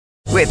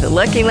With the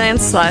Lucky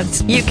Land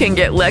Slots, you can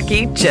get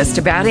lucky just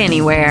about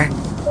anywhere.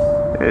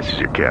 This is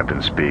your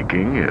captain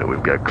speaking.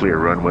 We've got clear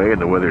runway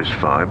and the weather's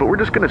fine, but we're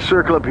just going to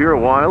circle up here a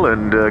while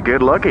and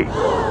get lucky.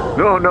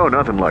 No,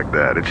 nothing like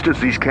that. It's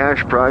just these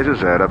cash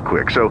prizes add up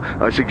quick. So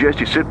I suggest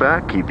you sit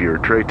back, keep your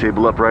tray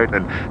table upright,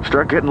 and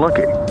start getting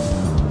lucky.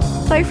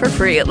 Play for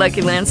free at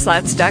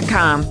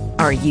LuckyLandSlots.com.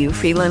 Are you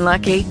feeling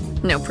lucky?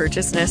 No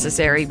purchase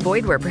necessary.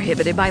 Void where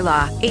prohibited by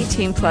law.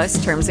 18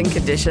 plus terms and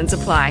conditions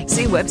apply.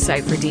 See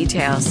website for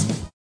details.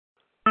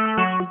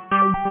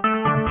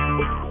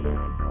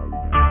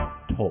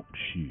 Talk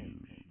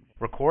shoes.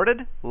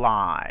 Recorded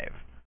live.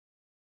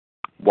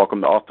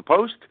 Welcome to Off the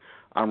Post.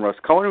 I'm Russ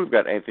Cohen. We've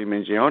got Anthony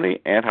Mingione.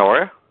 Ant, how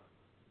are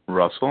you?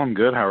 Russell, I'm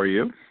good. How are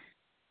you?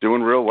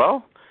 Doing real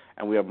well.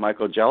 And we have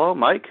Michael Jello.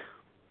 Mike?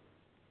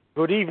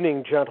 Good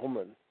evening,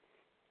 gentlemen.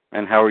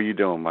 And how are you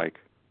doing, Mike?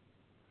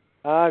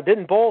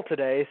 Didn't bowl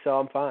today, so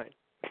I'm fine.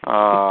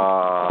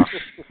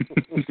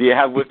 Do you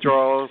have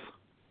withdrawals?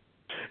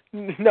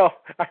 No,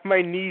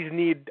 my knees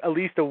need at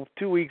least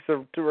 2 weeks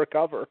to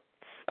recover.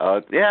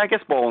 Yeah, I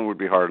guess bowling would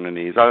be hard on the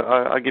knees.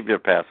 I'll give you a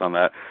pass on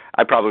that.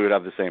 I probably would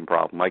have the same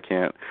problem. I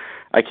can't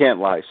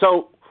lie.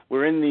 So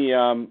we're in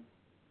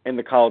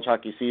the college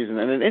hockey season,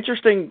 and an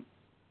interesting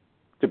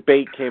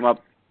debate came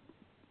up.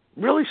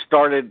 Really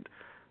started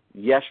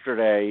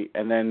yesterday,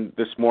 and then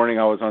this morning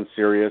I was on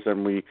Sirius,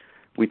 and we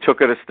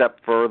took it a step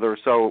further.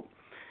 So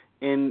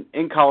in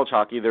college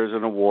hockey, there's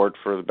an award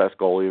for the best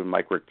goalie, the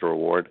Mike Richter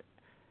Award,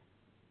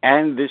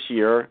 and this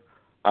year,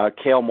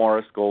 Cale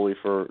Morris, goalie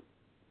for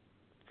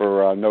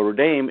Notre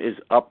Dame, is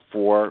up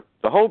for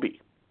the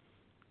Hobie.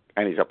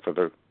 And he's up for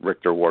the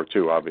Richter Award,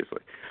 too, obviously.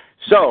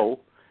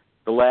 So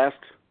the last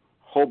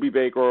Hobie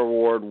Baker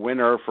Award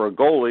winner for a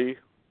goalie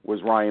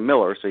was Ryan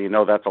Miller. So you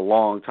know that's a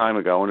long time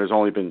ago, and there's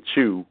only been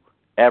 2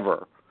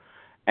 ever.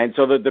 And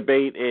so the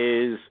debate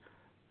is,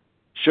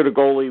 should a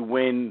goalie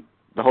win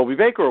the Hobie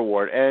Baker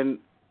Award? And,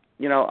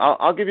 you know,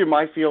 I'll give you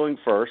my feeling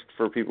first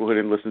for people who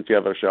didn't listen to the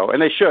other show.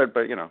 And they should,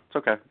 but, you know, it's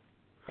okay.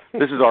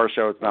 This is our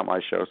show. It's not my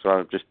show, so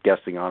I'm just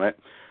guessing on it.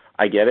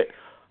 I get it.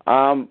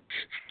 I'm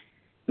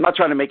not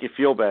trying to make you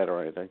feel bad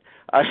or anything.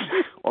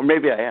 Or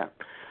maybe I am.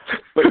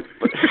 But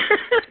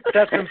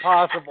that's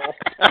impossible.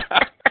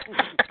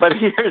 But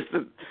here's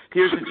the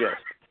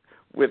gist.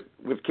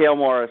 With Cale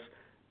Morris,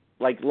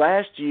 like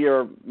last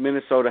year,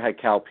 Minnesota had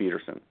Cal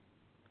Peterson.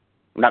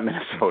 Not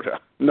Minnesota.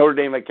 Notre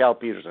Dame had Cal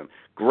Peterson.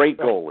 Great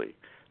goalie.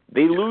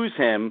 They lose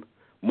him.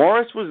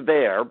 Morris was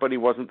there, but he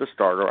wasn't the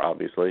starter,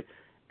 obviously.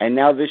 And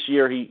now this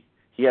year he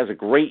has a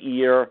great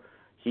year.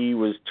 He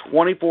was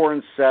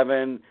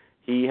 24-7.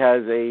 He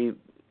has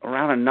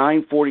around a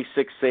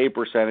 946 save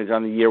percentage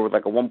on the year with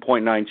like a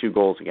 1.92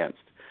 goals against.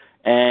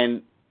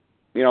 And,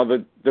 you know,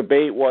 the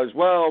debate was,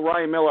 well,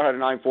 Ryan Miller had a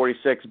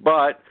 946,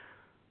 but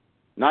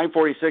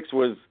 946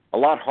 was a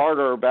lot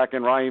harder back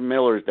in Ryan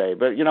Miller's day.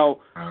 But, you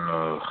know,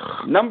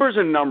 numbers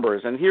are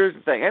numbers. And here's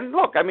the thing. And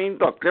look,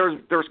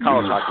 there's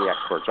college hockey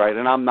experts, right?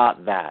 And I'm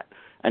not that.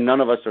 And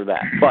none of us are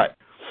that. But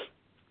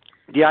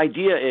the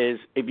idea is,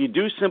 if you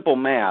do simple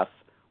math,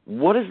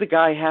 what does the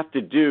guy have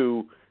to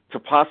do to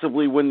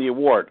possibly win the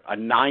award? A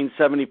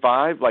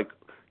 975? Like,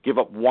 give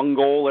up 1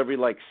 goal every,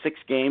 6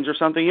 games or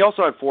something? He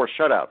also had 4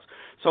 shutouts.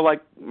 So,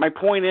 my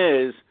point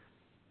is,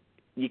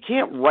 you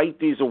can't write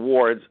these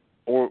awards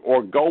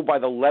or go by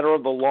the letter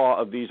of the law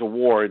of these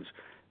awards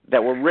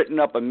that were written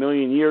up a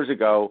million years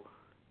ago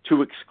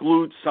to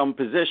exclude some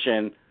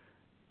position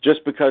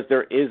just because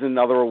there is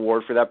another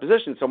award for that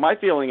position. So my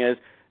feeling is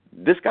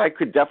this guy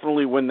could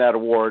definitely win that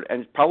award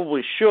and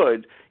probably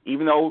should,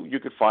 even though you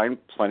could find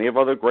plenty of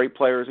other great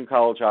players in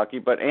college hockey.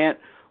 But, Ant,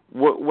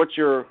 what's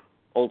your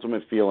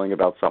ultimate feeling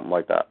about something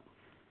like that?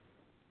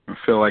 I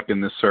feel like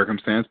in this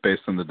circumstance,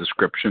 based on the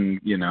description,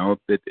 you know,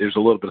 there's a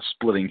little bit of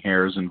splitting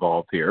hairs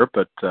involved here.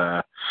 But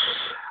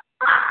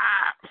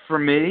for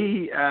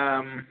me,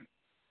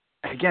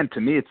 again,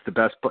 to me, it's the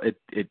best.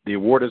 The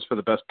award is for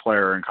the best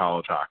player in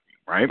college hockey,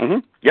 right? Mm-hmm.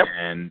 Yep.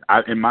 And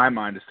in my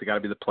mind, it's got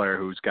to be the player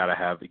who's got to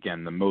have,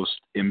 again, the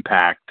most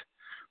impact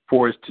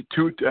for his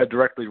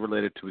directly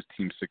related to his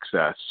team's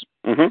success.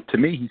 Mm-hmm. To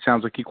me, he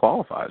sounds like he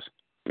qualifies.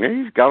 Yeah,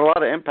 he's got a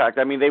lot of impact.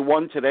 I mean, they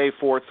won today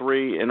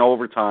 4-3 in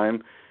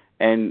overtime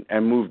and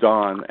moved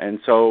on.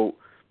 And so,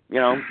 you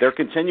know, they're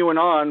continuing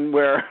on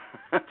where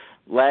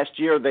last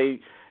year they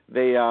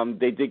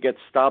did get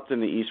stopped in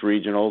the East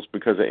Regionals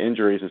because of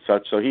injuries and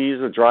such. So he's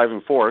a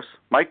driving force.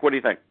 Mike, what do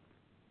you think?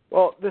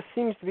 Well, this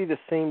seems to be the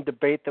same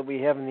debate that we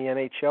have in the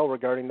NHL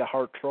regarding the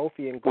Hart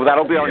Trophy. Well,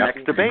 that'll be our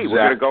next debate. Exactly. We're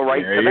going to go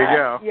right to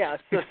that. Yeah.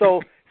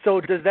 So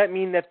does that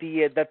mean that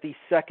the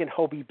second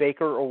Hobie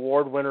Baker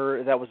Award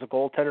winner that was a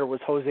goaltender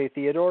was Jose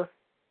Theodore?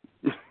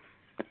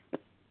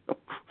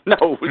 No,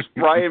 it was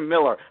Ryan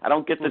Miller. I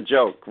don't get the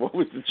joke. What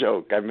was the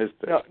joke? I missed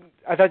it. No,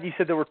 I thought you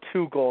said there were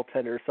 2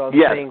 goaltenders. So I'm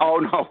saying... Oh,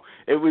 no.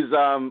 It was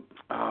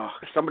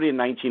somebody in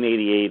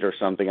 1988 or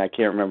something. I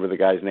can't remember the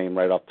guy's name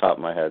right off the top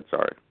of my head.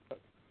 Sorry.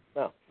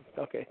 Oh,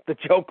 okay. The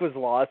joke was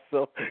lost,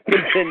 so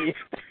continue.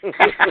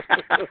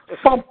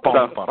 All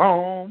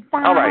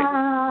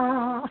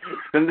right.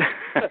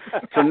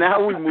 So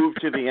now we move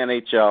to the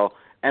NHL,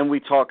 and we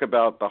talk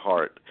about the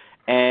Hart.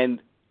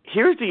 And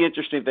here's the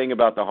interesting thing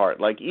about the Hart.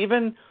 Like,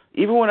 even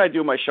when I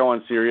do my show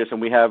on Sirius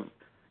and we have,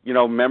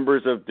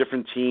 members of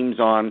different teams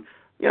on,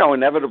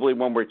 inevitably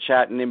when we're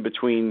chatting in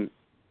between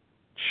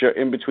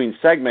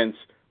segments,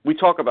 we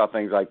talk about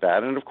things like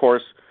that. And, of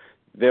course,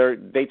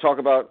 they talk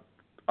about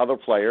other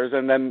players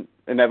and then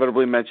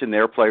inevitably mention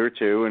their player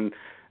too.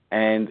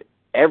 And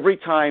every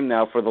time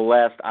now for the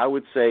last, I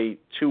would say,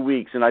 2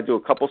 weeks, and I do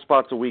a couple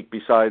spots a week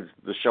besides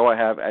the show I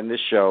have and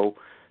this show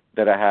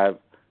that I have,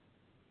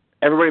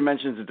 everybody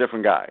mentions a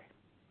different guy.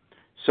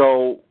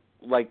 So,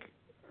 like,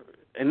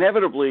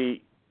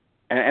 inevitably,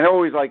 and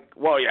always like,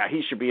 well, yeah,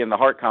 he should be in the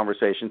Hart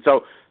conversation.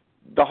 So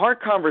the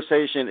Hart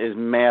conversation is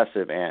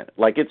massive, and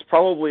like it's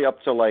probably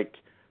up to like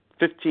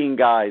 15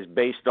 guys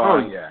based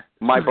on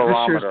my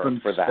barometer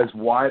for that.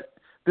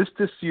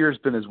 This year's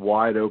been as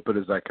wide open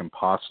as I can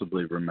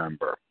possibly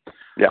remember.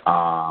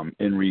 Yeah.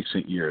 In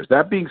recent years.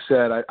 That being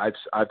said, I've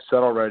said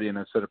already, and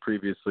I've said it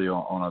previously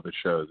on other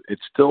shows.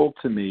 It's still,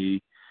 to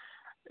me,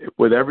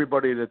 with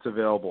everybody that's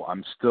available,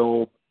 I'm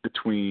still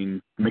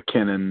between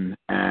McKinnon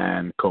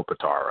and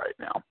Kopitar right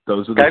now.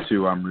 Those are the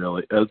two I'm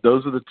really.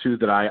 Those are the two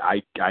that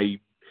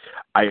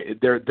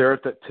they're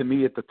at to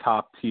me at the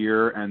top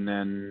tier, and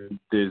then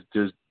there's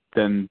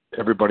then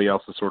everybody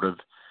else is sort of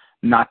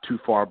not too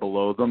far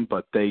below them,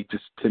 but they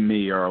just, to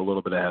me, are a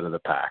little bit ahead of the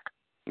pack.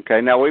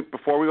 Okay, now wait,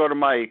 before we go to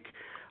Mike,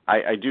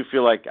 I do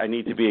feel like I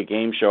need to be a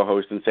game show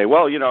host and say,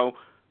 well,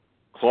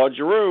 Claude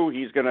Giroux,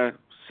 he's going to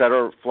set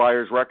a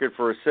Flyers record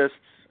for assists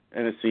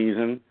in a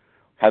season,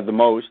 had the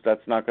most.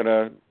 That's not going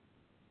to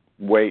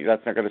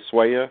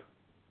sway you?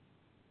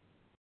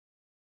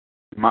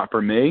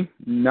 For me?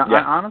 No,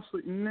 yeah.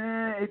 Honestly,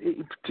 nah.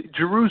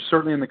 Giroux's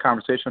certainly in the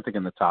conversation. I think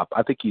in the top.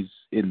 I think he's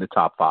in the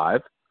top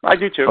 5. I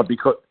do too.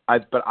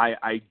 But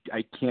I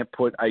can't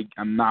put.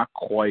 I'm not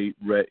quite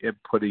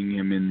putting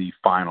him in the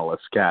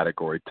finalist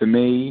category. To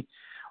me,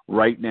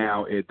 right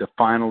now, the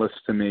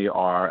finalists to me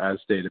are, as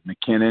stated,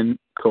 McKinnon,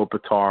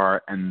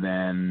 Kopitar, and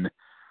then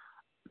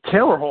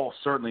Taylor Hall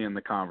certainly in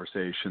the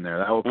conversation there.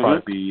 That will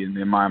probably be,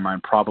 in my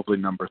mind, probably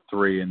number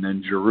 3, and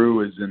then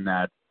Giroux is in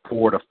that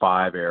 4 to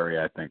 5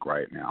 area, I think,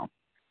 right now.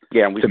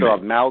 Yeah, and we still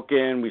have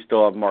Malkin, we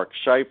still have Mark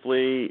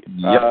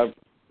Scheifele,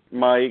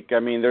 Mike. I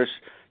mean, there's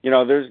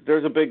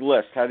a big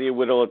list. How do you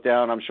whittle it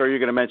down? I'm sure you're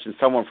going to mention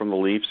someone from the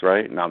Leafs,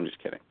 right? No, I'm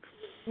just kidding.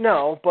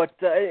 No, but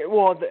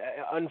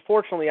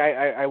unfortunately,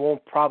 I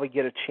won't probably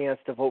get a chance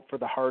to vote for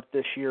the Hart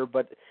this year.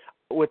 But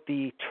with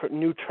the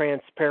new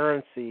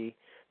transparency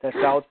that's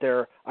out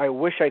there, I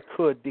wish I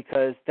could,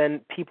 because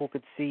then people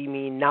could see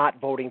me not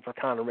voting for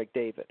Connor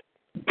McDavid.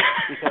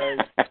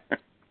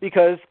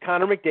 Because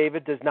Connor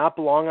McDavid does not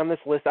belong on this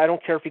list. I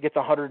don't care if he gets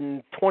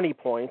 120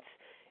 points.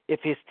 If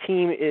his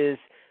team is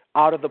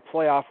out of the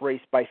playoff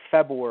race by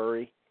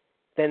February,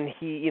 then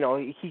he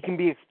can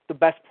be the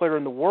best player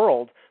in the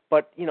world.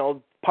 But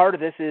part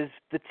of this is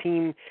the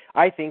team,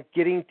 I think,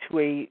 getting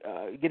to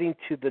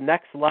the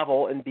next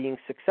level and being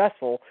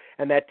successful.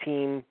 And that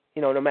team,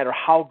 no matter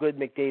how good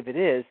McDavid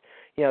is,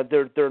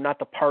 they're not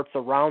the parts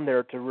around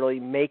there to really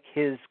make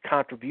his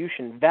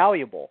contribution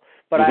valuable.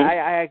 But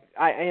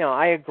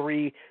I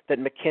agree that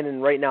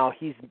McKinnon right now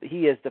he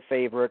is the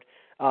favorite.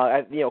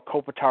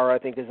 Kopitar I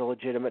think is a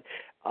legitimate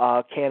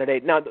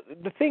candidate. Now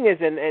the thing is,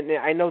 and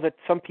I know that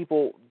some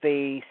people,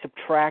 they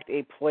subtract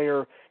a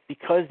player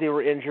because they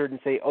were injured and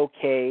say,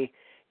 okay,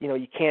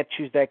 you can't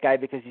choose that guy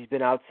because he's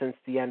been out since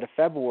the end of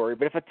February.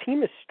 But if a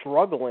team is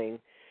struggling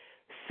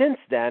since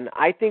then,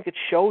 I think it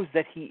shows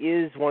that he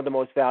is one of the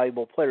most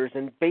valuable players.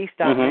 And based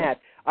on that,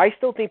 I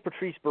still think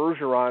Patrice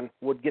Bergeron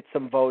would get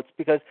some votes,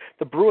 because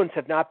the Bruins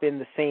have not been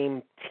the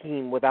same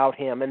team without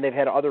him, and they've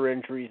had other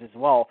injuries as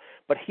well.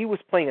 But he was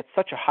playing at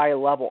such a high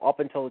level up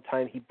until the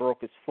time he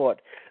broke his foot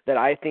that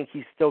I think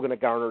he's still going to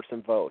garner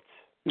some votes.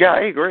 Yeah,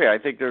 I agree. I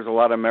think there's a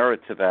lot of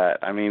merit to that.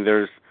 I mean,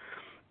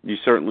 you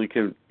certainly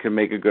can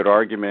make a good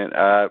argument.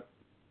 I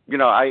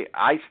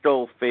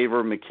still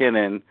favor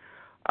McKinnon.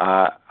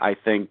 I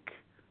think,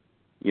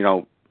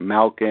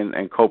 Malkin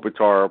and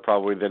Kopitar are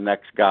probably the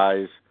next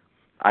guys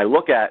I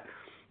look at.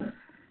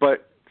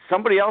 But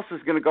somebody else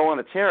is going to go on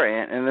a tear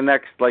in the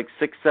next,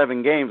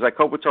 6-7 games. Like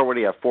Kopitar, what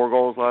did he have, 4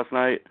 goals last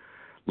night?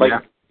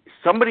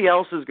 Somebody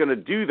else is going to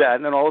do that,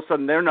 and then all of a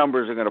sudden their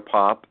numbers are going to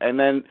pop. And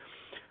then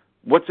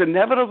what's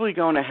inevitably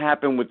going to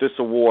happen with this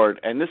award,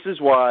 and this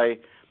is why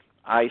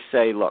I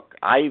say, look,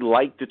 I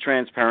like the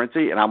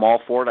transparency, and I'm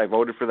all for it. I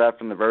voted for that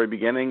from the very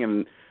beginning,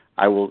 and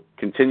I will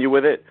continue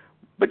with it.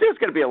 But there's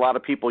going to be a lot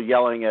of people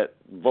yelling at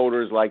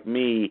voters like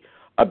me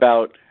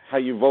about how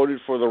you voted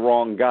for the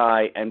wrong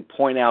guy and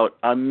point out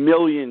a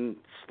million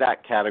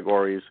stat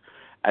categories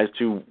as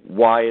to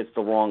why it's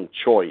the wrong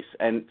choice.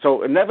 And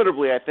so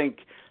inevitably I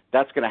think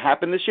that's going to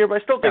happen this year,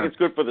 but I still think it's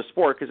good for the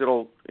sport because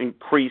it'll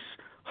increase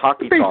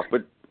hockey talk.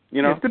 But,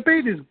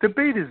 debate is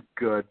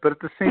good, but at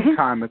the same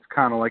time, it's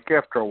kind of like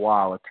after a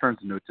while, it turns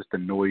into just a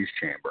noise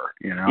chamber.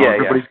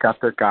 Everybody's got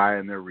their guy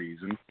and their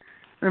reason.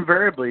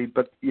 invariably,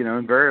 but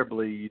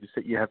invariably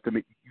you have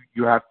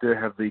to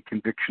have the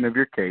conviction of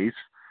your case.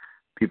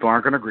 People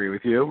aren't going to agree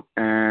with you,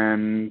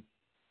 and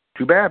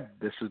too bad.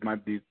 This is I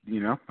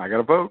got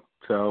to vote,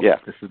 so yeah.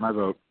 This is my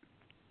vote.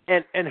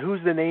 And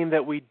who's the name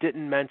that we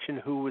didn't mention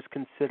who was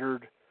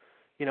considered,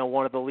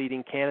 one of the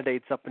leading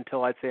candidates up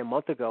until I'd say a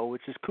month ago,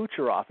 which is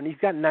Kucherov, and he's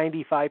got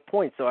 95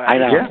 points. So I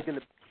know.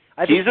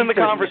 He's in the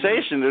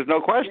conversation. There's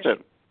no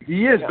question.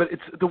 He is, but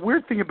it's the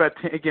weird thing about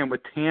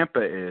with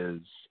Tampa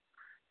is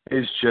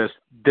just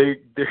there's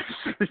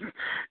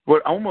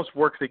what almost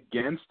works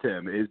against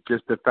him is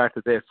just the fact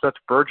that they have such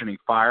burgeoning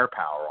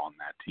firepower on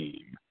that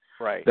team.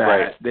 Right.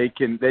 That they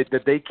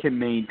can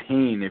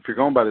maintain. If you're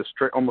going by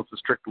almost the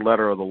strict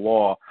letter of the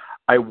law,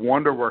 I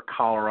wonder where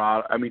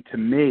Colorado. I mean, to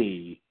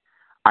me,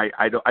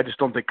 I just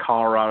don't think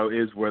Colorado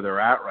is where they're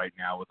at right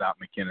now without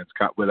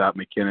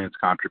McKinnon's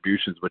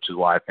contributions, which is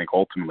why I think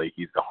ultimately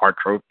he's going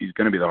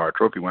to be the Hart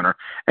Trophy winner.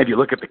 And if you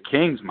look at the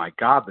Kings, my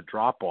God, the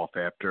drop off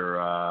after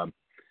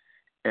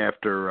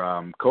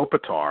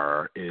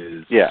Kopitar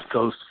is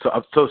so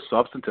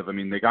substantive. I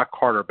mean, they got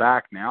Carter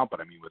back now,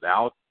 but I mean,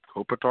 without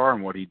Kopitar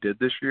and what he did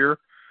this year,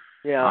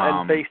 in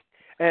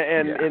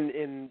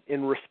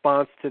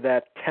response to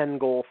that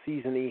 10-goal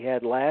season he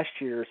had last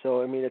year.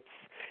 So I mean,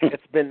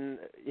 it's been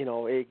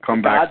a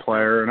comeback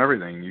player and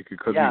everything. You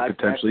could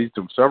potentially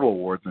do several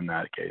awards in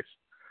that case.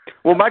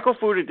 Well, Michael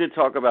Futa did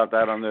talk about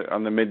that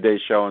on the midday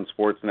show on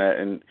Sportsnet,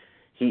 and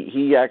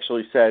he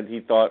actually said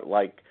he thought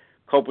like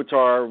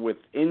Kopitar with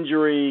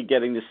injury,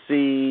 getting to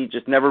see,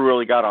 just never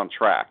really got on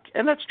track.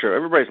 And that's true.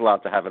 Everybody's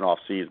allowed to have an off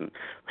season.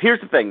 Here's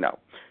the thing, though.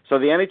 So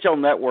the NHL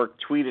Network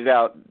tweeted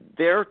out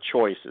their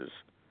choices.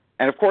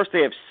 And, of course,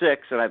 they have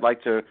 6, and I'd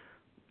like to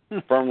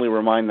firmly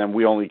remind them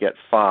we only get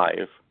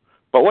 5.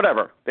 But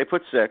whatever. They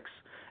put 6.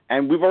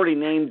 And we've already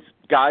named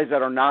guys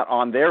that are not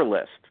on their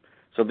list.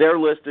 So their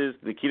list is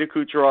Nikita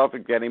Kucherov,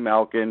 Evgeny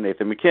Malkin,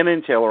 Nathan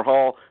MacKinnon, Taylor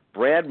Hall,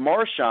 Brad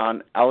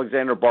Marchand,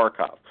 Alexander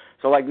Barkov.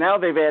 So, now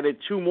they've added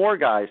 2 more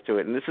guys to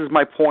it, and this is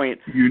my point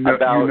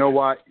about... You know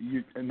what?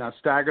 Now,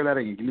 stagger that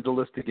again. Give me the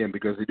list again,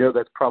 because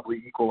that's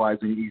probably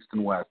equalizing East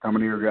and West. How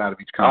many are out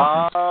of each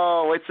conference?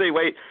 Oh, let's see.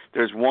 Wait.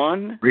 There's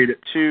 1, Read it.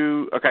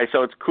 2... Okay,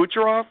 so it's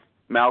Kucherov,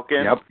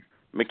 Malkin,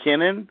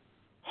 McKinnon,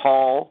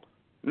 Hall...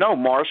 No,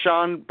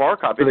 Marchand,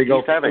 Barkov. So they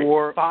go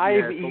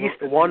 5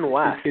 East, 1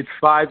 West. It's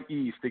 5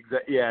 East.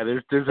 Exactly. Yeah,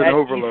 there's an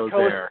overload East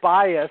Coast there.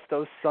 Bias,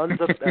 those sons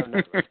of...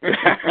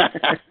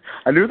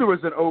 I knew there was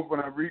an over. When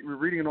I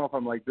reading it off,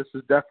 I'm like, this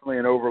is definitely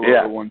an overload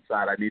on one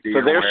side. I need to.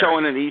 So they're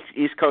showing an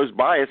East Coast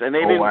bias, and they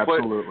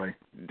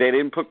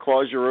didn't put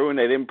Claude Giroux, and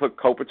they didn't put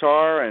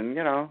Kopitar, and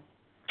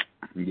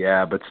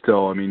Yeah, but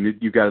still, I mean,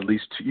 you got at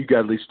least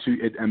two,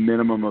 a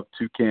minimum of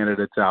 2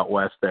 candidates out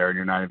west there, and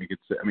you're not even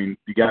consider. I mean,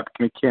 you got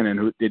McKinnon.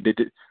 Who did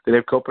they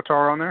have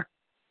Kopitar on there?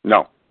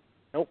 No.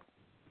 Nope.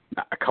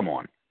 Nah, come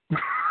on.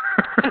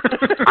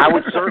 I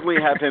would certainly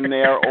have him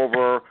there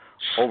over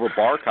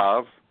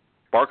Barkov.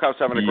 Barkov's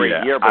having a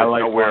great year, but I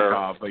like nowhere.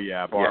 Barkov,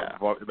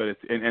 but but it's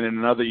in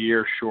another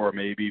year, sure,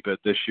 maybe, but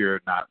this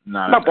year not.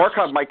 No,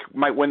 Barkov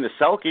might win the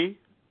Selke.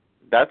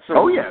 That's a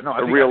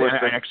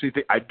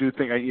realistic. I do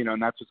think,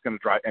 and that's what's going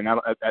to drive, and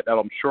that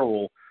I'm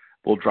sure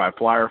will drive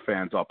Flyer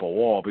fans up a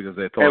wall, because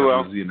they thought it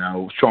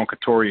was, Sean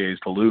Couturier's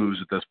to lose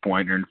at this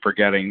point, and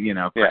forgetting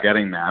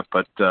that.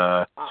 But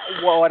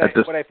what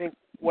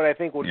I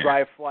think will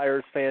drive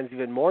Flyers fans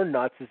even more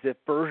nuts is if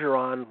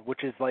Bergeron,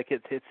 which is like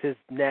it's his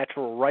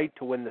natural right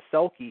to win the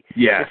Selke.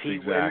 Yes,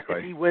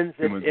 if he wins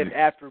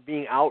after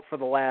being out for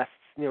the last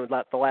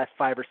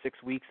 5 or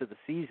 6 weeks of the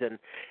season,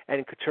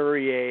 and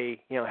Couturier,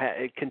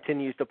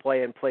 continues to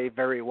play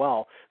very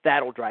well,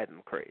 that'll drive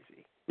them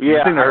crazy. Yeah,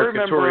 the thing that hurts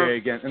Couturier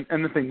again,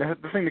 and the thing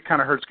that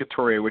kind of hurts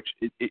Couturier, which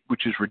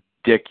is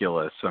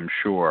ridiculous, I'm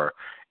sure,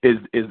 is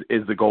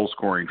the goal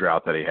scoring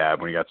drought that he had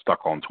when he got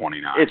stuck on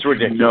 29. It's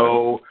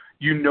ridiculous.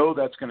 You know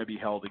that's going to be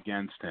held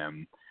against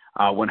him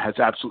when it has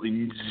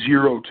absolutely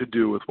zero to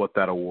do with what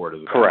that award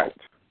is about. Correct.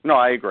 No,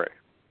 I agree.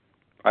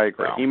 So,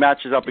 he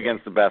matches up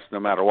against the best no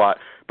matter what.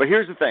 But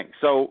here's the thing.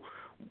 So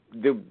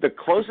the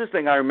closest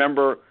thing I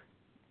remember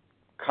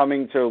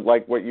coming to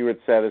like what you had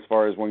said as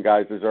far as when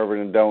guys deserve it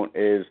and don't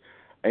is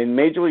in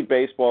Major League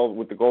Baseball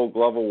with the Gold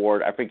Glove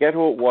Award, I forget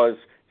who it was,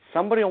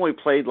 somebody only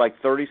played like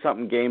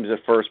 30-something games at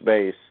first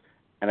base,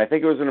 and I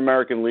think it was an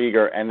American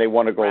leaguer, and they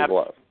won a Gold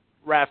Glove.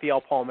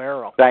 Rafael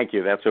Palmeiro. Thank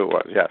you. That's who it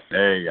was, yes.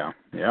 There you go.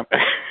 Yep.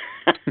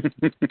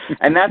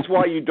 And that's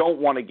why you don't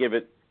want to give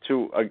it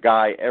to a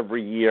guy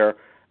every year,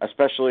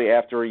 especially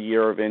after a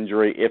year of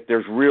injury, if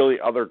there's really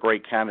other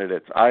great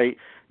candidates.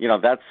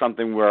 That's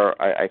something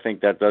where I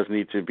think that does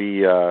need to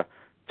be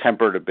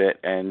tempered a bit.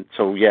 And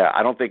so,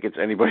 I don't think it's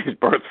anybody's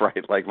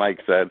birthright, like Mike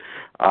said.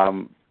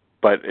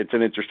 But it's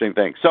an interesting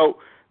thing. So,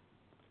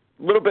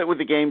 a little bit with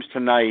the games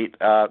tonight.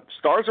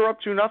 Stars are up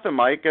 2-0,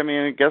 Mike. I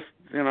mean, I guess,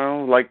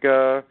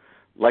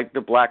 like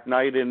the Black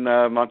Knight in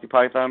Monty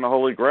Python and the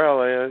Holy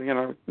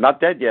Grail, not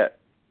dead yet.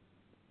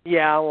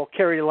 Yeah, well,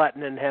 Kerry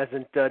Lettinen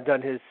hasn't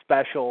done his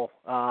special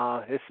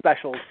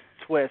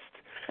twist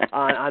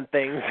on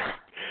things.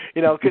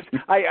 Because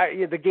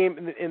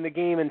the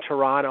game in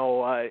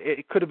Toronto,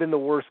 it could have been the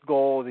worst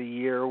goal of the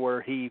year,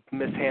 where he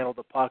mishandled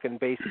the puck and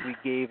basically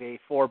gave a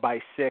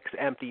 4x6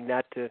 empty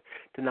net to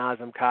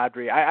Nazem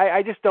Kadri.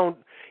 I just don't,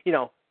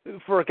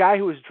 for a guy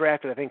who was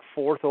drafted, I think,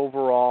 4th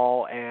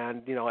overall,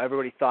 and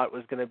everybody thought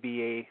was going to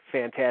be a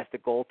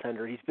fantastic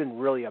goaltender, he's been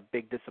really a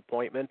big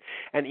disappointment.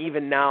 And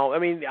even now,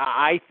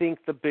 I think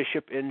the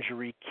Bishop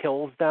injury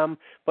kills them.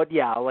 But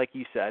yeah, like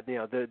you said,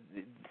 the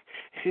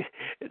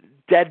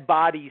dead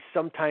bodies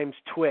sometimes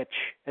twitch,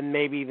 and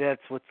maybe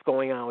that's what's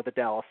going on with the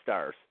Dallas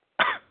Stars.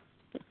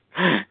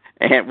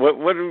 And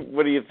what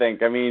do you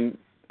think?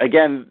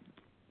 Again,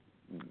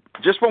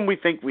 just when we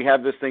think we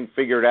have this thing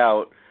figured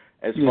out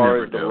as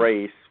far as the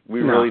race,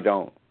 we really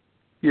don't.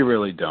 You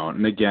really don't.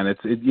 And again,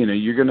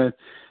 you're gonna,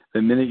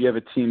 the minute you have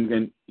a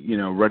team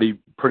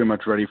pretty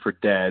much ready for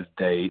dead,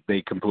 they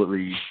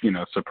completely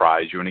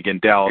surprise you. And again,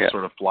 Dallas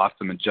sort of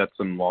blossomed and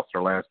Jetsam lost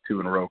their last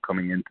 2 in a row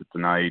coming into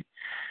tonight.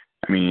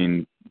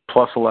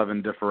 Plus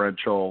 11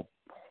 differential,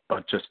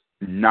 but just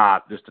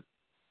a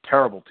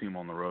terrible team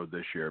on the road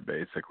this year,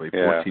 basically.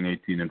 14,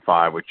 18, and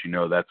 5, which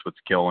that's what's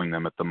killing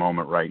them at the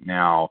moment right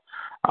now.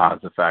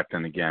 Is the fact,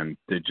 and again,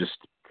 they just.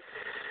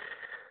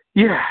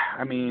 Yeah,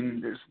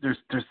 there's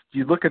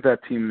you look at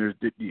that team, there's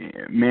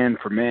man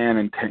for man,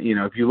 and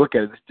if you look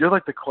at it, they're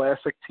like the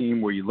classic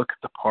team where you look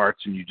at the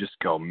parts and you just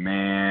go,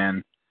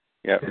 man,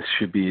 this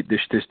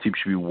team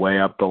should be way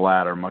up the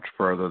ladder, much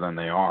further than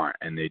they are,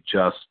 and they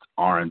just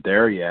aren't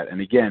there yet. And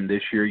again,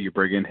 this year you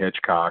bring in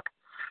Hitchcock,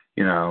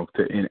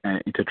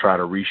 to try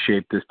to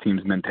reshape this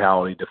team's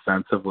mentality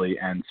defensively,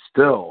 and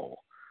still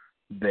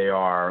they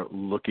are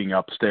looking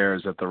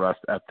upstairs at the rest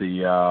at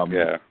the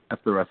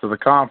rest of the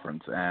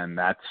conference, and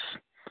that's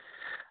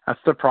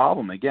the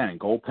problem. Again,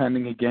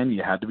 goaltending. Again,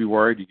 you had to be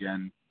worried.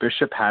 Again,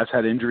 Bishop has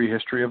had injury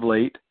history of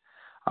late,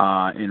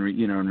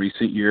 in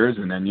recent years,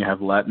 and then you have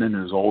Lettinen,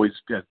 who's always,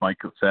 as Mike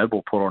said,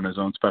 will put on his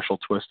own special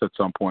twist at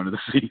some point of the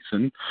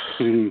season.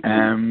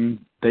 And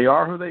they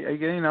are who they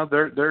again.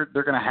 They're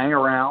going to hang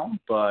around,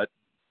 but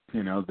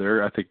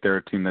I think they're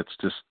a team that's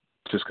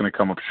just going to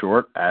come up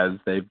short, as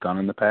they've done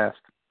in the past.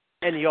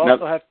 And you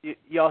also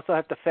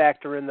have to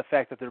factor in the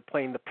fact that they're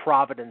playing the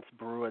Providence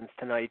Bruins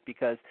tonight,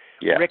 because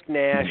Rick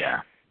Nash,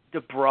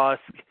 DeBrusk,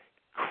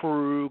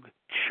 Krug,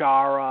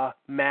 Chara,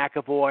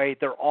 McAvoy,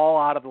 they're all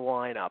out of the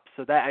lineup.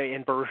 So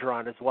and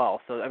Bergeron as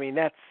well. So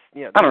that's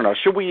I don't know.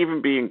 Should we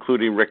even be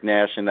including Rick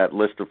Nash in that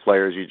list of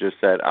players you just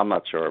said? I'm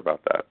not sure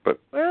about that. But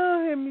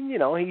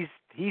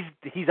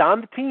he's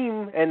on the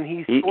team, and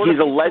he's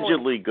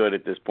allegedly good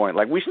at this point.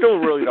 Like, we still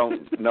really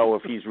don't know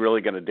if he's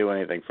really going to do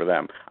anything for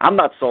them. I'm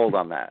not sold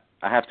on that,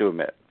 I have to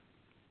admit.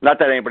 Not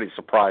that anybody's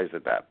surprised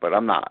at that, but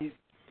I'm not.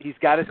 He's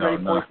got as many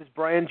points as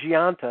Brian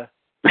Giunta.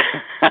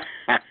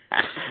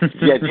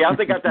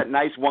 Giunta got that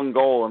nice one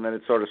goal, and then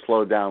it sort of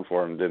slowed down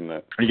for him, didn't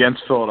it?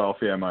 Against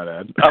Philadelphia, I might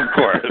add. Of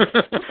course.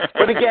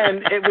 But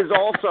again, it was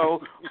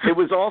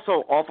also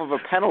off of a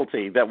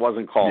penalty that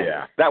wasn't called.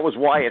 Yeah. That was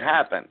why it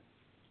happened.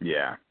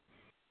 Yeah.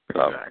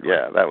 Exactly.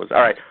 So, that was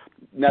all right.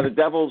 Now the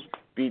Devils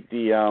beat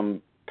the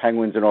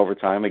Penguins in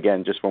overtime.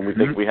 Again, just when we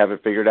think we have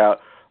it figured out.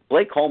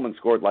 Blake Coleman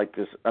scored like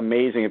this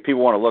amazing, and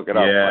people want to look it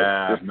up.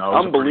 Yeah, this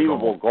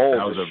unbelievable goal.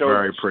 That was a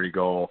very pretty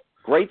goal.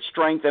 Great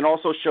strength, and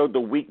also showed the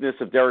weakness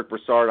of Derek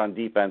Brassard on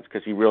defense,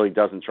 because he really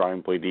doesn't try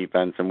and play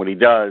defense, and when he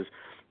does,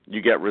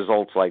 you get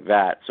results like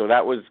that. So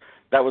that was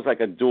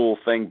like a dual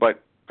thing.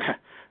 But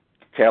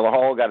Taylor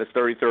Hall got his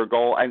 33rd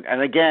goal,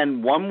 and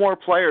again, one more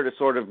player to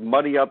sort of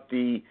muddy up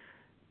the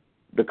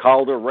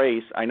Calder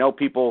race. I know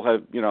people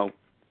have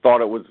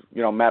thought it was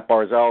Matt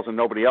Barzal's and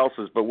nobody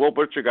else's, but Will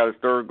Butcher got his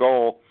 3rd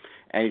goal,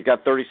 and he's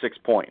got 36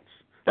 points.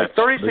 That's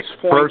 36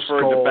 points for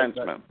a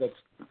defenseman.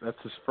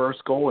 That's his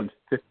first goal in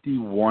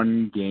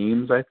 51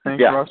 games, I think,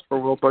 Russ, for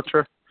Will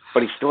Butcher.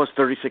 But he still has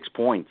 36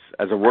 points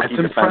as a rookie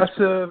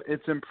defenseman.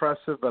 It's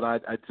impressive, but I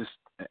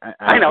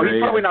know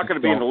he's probably not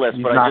going to be in the list,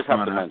 but I just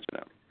have to mention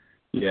him.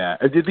 Yeah,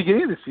 at the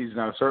beginning of the season,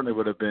 I certainly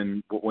would have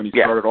been, when he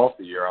started off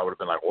the year, I would have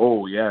been like,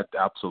 oh, yeah,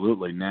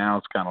 absolutely. Now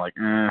it's kind of like,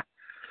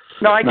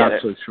 No, I get it.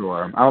 Not so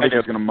sure. I don't think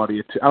he's going to muddy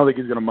it. I don't think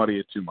he's going to muddy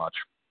it too much.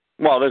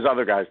 Well, there's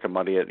other guys to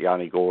muddy it,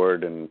 Yanni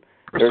Gourde, and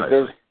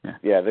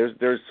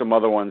there's some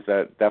other ones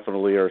that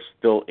definitely are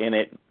still in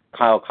it.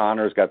 Kyle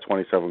Connor's got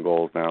 27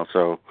 goals now,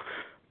 so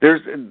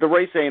the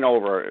race ain't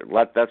over.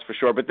 That's for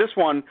sure. But this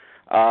one,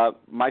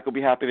 Mike will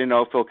be happy to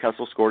know Phil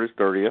Kessel scored his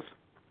 30th.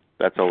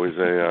 That's always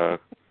a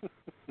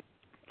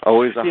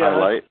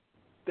highlight.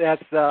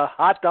 That's a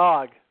hot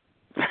dog.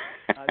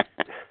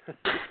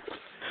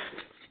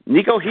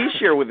 Nico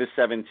Hischier with his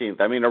 17th.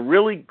 A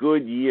really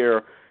good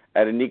year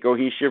at a Nico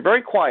Hischier.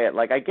 Very quiet.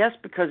 I guess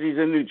because he's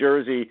in New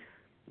Jersey,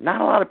 not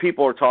a lot of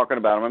people are talking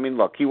about him.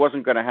 Look, he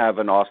wasn't going to have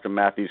an Austin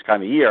Matthews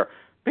kind of year,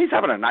 but he's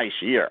having a nice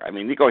year.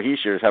 Nico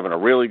Hischier is having a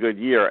really good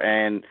year.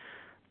 And,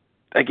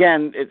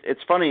 again,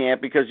 it's funny,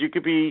 Ant, because you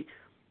could be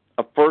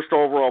a first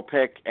overall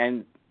pick,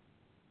 and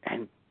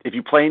if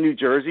you play in New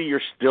Jersey,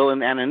 you're still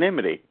in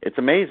anonymity. It's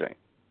amazing.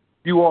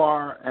 You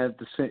are in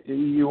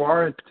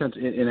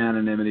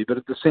anonymity, but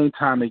at the same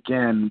time,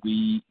 again,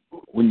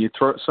 when you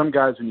throw some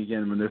guys we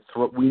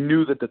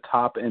knew that the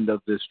top end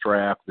of this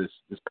draft this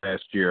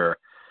past year,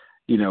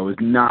 is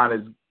not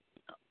as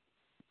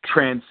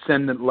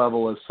transcendent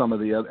level as some of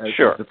the other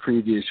as the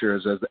previous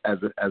years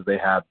as they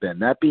have been.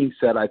 That being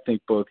said, I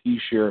think both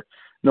Hischier,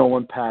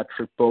 Nolan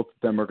Patrick, both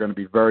of them are going to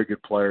be very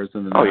good players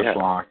in the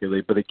National Hockey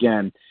League. But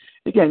again,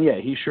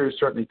 Hischier is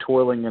certainly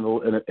toiling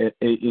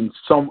in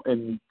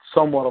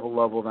somewhat of a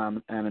level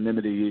of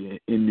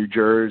anonymity in New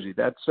Jersey.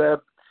 That said,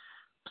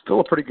 still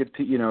a pretty good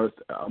team.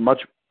 A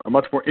much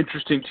more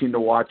interesting team to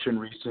watch in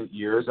recent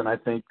years, and I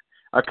think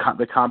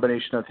the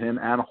combination of him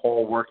and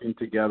Hall working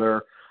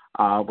together.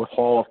 With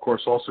Hall, of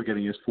course, also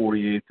getting his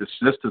 48th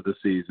assist of the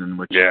season,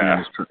 which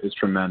is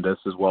tremendous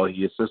as well.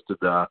 He assisted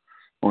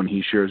on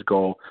Hischier's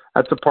goal.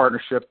 That's a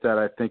partnership that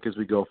I think as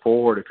we go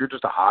forward, if you're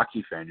just a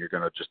hockey fan, you're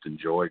going to just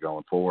enjoy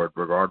going forward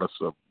regardless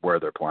of where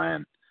they're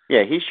playing.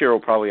 Yeah, Hischier will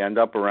probably end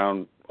up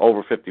around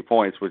over 50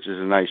 points, which is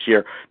a nice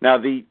year. Now,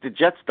 the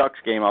Jets-Ducks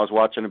game, I was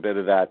watching a bit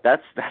of that.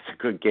 That's a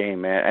good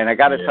game, man. And I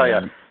got to tell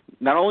you,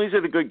 not only is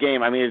it a good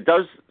game, I mean, it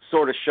does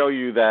sort of show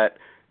you that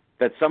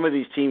some of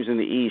these teams in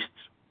the East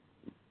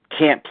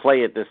can't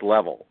play at this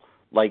level.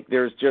 Like,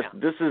 this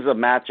is a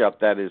matchup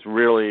that is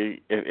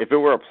really, if it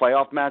were a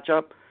playoff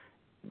matchup,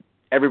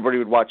 everybody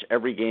would watch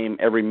every game,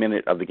 every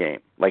minute of the game.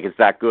 Like, it's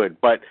that good.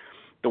 But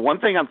the one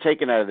thing I'm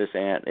taking out of this,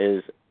 Ant,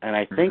 is, and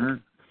I think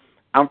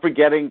I'm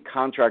forgetting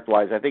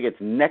contract-wise, I think it's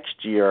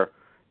next year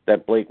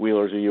that Blake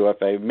Wheeler's a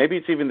UFA. Maybe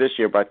it's even this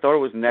year, but I thought it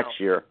was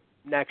next year.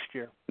 Next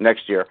year.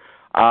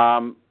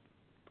 I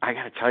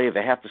got to tell you,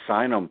 they have to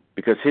sign him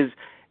because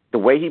the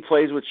way he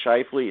plays with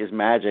Scheifele is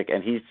magic,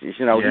 and he came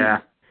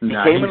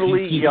in the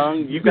league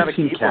young. You've got to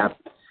keep him.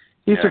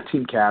 He's their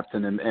team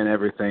captain and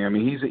everything. I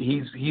mean, he's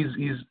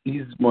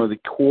one of the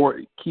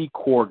key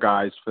core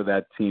guys for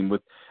that team.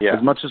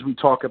 As much as we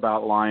talk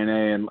about Line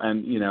A and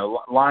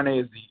Line A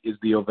is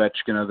the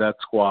Ovechkin of that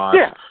squad.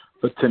 Yeah.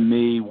 But to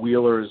me,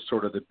 Wheeler is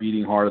sort of the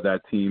beating heart of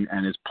that team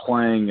and is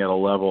playing at a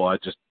level I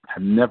just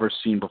have never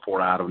seen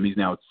before out of him. He's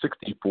now at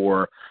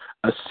 64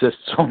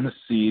 assists on the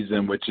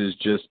season, which is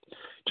just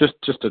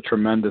a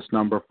tremendous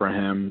number for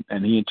him.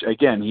 And he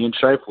and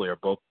Scheifele are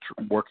both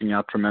working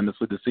out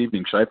tremendously this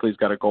evening. Scheifele's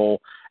got a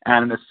goal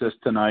and an assist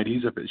tonight.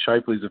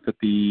 Scheifele's at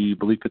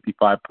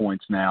 55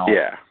 points now.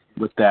 Yeah.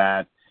 With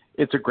that,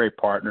 it's a great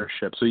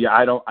partnership. So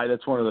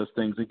that's one of those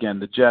things. Again,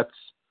 the Jets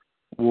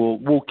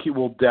will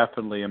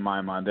definitely, in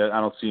my mind,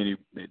 I don't see any.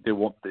 They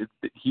won't.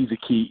 He's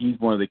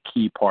one of the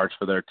key parts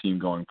for their team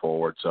going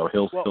forward. So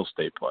he'll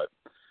stay put.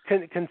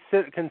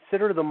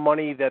 Consider the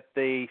money that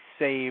they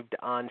saved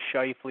on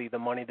Scheifele, the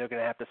money they're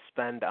going to have to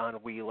spend on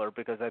Wheeler,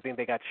 because I think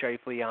they got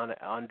Scheifele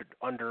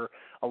under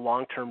a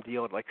long-term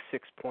deal at like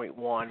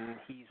 6.1.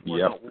 He's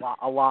worth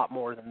a lot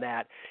more than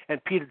that.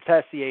 And Peter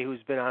Tessier,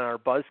 who's been on our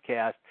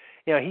Buzzcast,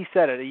 he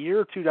said it a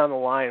year or two down the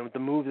line with the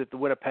move that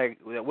Winnipeg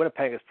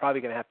is probably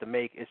going to have to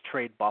make is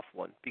trade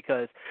Byfuglien,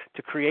 because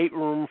to create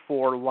room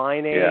for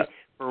Line A,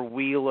 for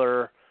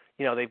Wheeler.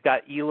 They've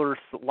got Ehlers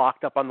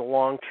locked up on the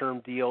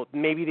long-term deal.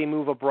 Maybe they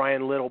move a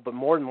Brian Little, but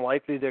more than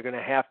likely they're going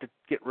to have to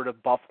get rid of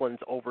Byfuglien's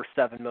over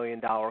 $7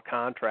 million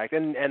contract.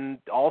 And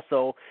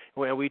also,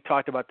 when we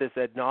talked about this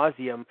ad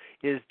nauseum,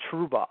 is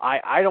Trouba.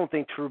 I don't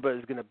think Trouba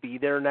is going to be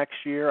there next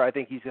year. I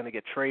think he's going to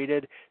get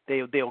traded.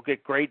 They'll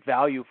get great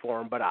value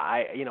for him, but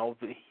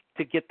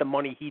to get the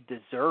money he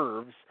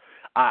deserves,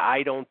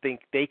 I don't think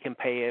they can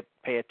pay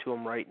it to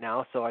him right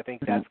now. So I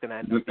think that's going to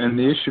end up. And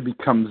the issue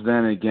becomes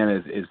then again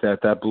is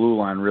that blue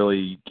line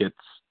really gets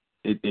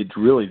it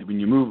really, when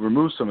you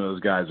remove some of those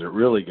guys, it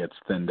really gets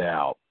thinned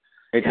out.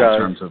 It does. In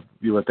terms of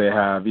what they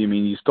have. I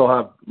mean, you still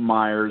have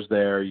Myers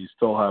there. You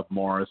still have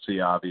Morrissey,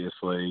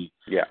 obviously.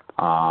 Yeah.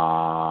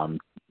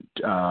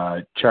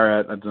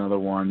 Chariot, that's another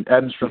one.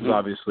 Edstrom's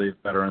obviously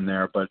better in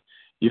there, but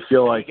you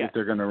feel like if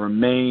they're going to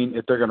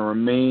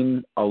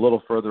remain a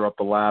little further up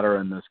the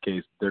ladder in this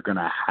case, they're going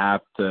to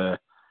have to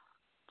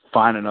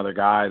find another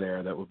guy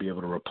there that would be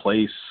able to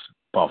replace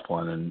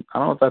Byfuglien. And I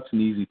don't know if that's an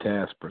easy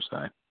task per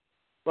se.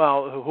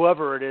 Well,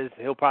 whoever it is,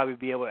 he'll probably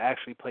be able to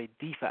actually play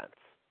defense.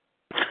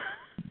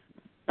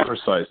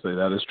 Precisely,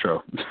 that is true.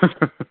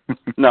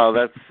 No,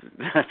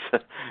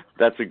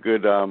 that's a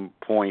good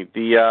point.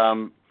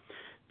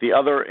 The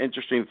other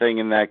interesting thing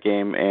in that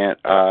game, and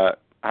I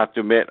have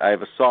to admit, I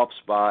have a soft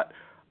spot.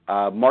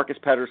 Marcus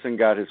Pettersson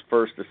got his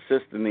first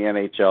assist in the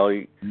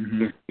NHL.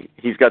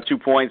 He's got 2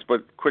 points,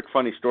 but quick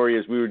funny story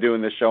is we were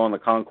doing this show on the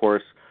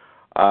concourse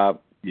at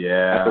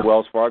the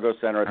Wells Fargo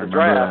Center at the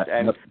draft,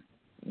 and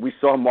we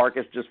saw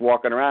Marcus just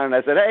walking around, and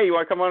I said, "Hey, you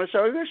want to come on the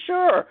show?" He goes,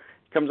 "Sure."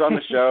 He comes on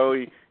the show,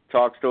 he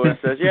talks to us,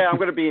 says, "Yeah, I'm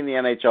going to be in the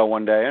NHL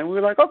one day." And we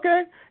were like,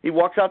 "Okay." He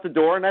walks out the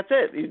door, and that's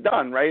it. He's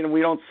done, right? And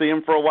we don't see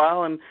him for a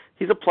while, and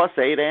he's a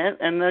 +8,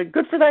 and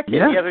good for that kid.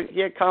 Yeah. He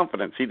had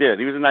confidence. He did.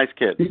 He was a nice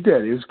kid. He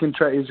did. He was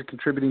a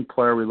contributing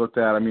player. We looked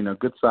at him,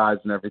 good size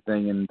and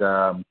everything, and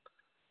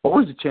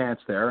always a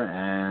chance there.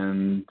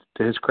 And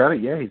to his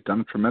credit, he's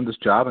done a tremendous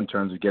job in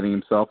terms of getting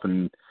himself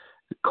and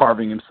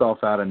carving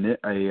himself out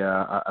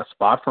a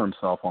spot for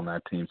himself on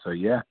that team. So,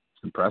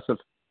 it's impressive.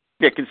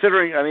 Yeah,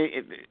 considering,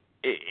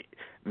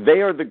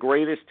 they are the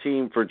greatest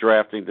team for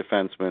drafting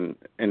defensemen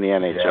in the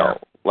NHL. Yeah.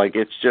 Like,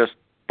 it's just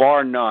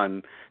bar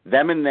none.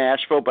 Them in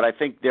Nashville, but I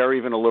think they're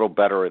even a little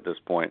better at this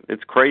point.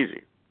 It's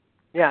crazy.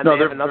 Yeah, No, they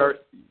they're have another.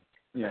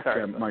 Yeah,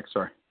 Sorry. Mike.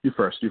 Sorry, you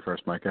first,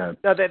 Mike. Go ahead.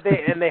 No,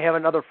 they have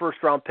another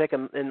first-round pick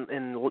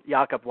in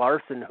Jakob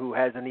Larson, who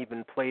hasn't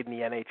even played in the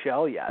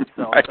NHL yet.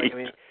 So Right. I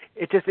mean,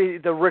 it just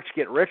the rich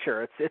get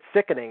richer. It's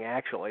sickening,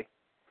 actually.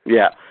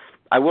 Yeah,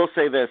 I will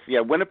say this.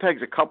 Yeah,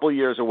 Winnipeg's a couple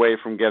years away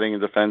from getting a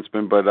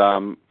defenseman, but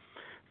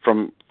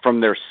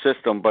from their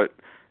system. But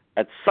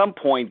at some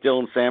point,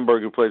 Dylan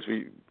Sandberg, who plays for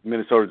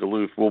Minnesota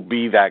Duluth, will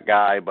be that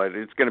guy. But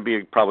it's going to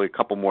be probably a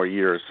couple more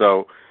years.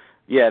 So,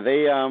 yeah,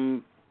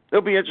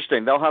 they'll be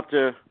interesting. They'll have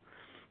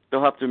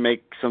to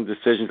make some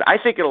decisions. I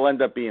think it'll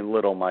end up being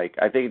Little, Mike.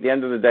 I think at the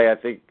end of the day, I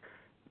think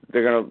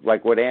they're gonna,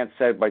 like what Ant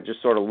said, by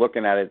just sort of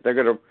looking at it, they're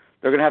gonna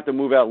have to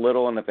move out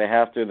Little, and if they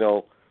have to,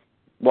 they'll.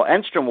 Well,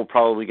 Enstrom will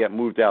probably get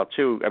moved out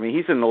too. I mean,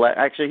 he's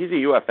he's a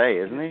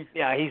UFA, isn't he?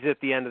 Yeah, he's at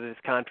the end of his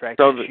contract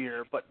So this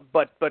year.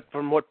 But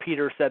from what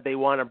Peter said, they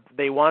want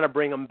to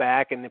bring him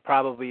back, and it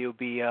probably will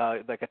be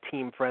like a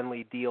team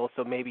friendly deal.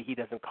 So maybe he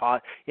doesn't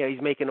cost. Yeah,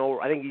 he's making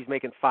over. I think he's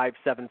making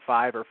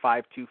 $575 or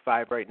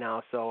 $525 right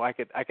now. So I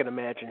can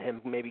imagine him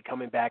maybe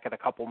coming back at a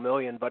couple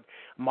million. But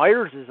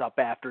Myers is up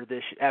after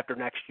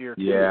next year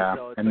too. Yeah,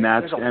 so and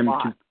that's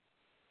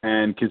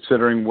and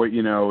considering what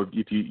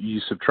if you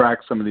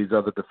subtract some of these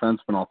other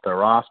defensemen off their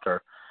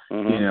roster,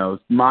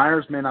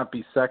 Myers may not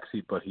be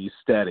sexy, but he's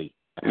steady.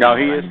 No,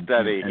 he is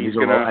steady. And he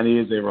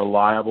is a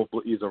reliable.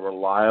 He's a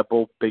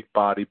reliable big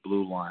body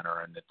blue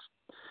liner, and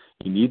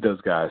you need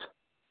those guys.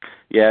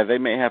 Yeah, they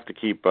may have to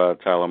keep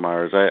Tyler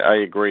Myers.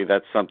 I agree.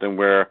 That's something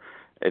where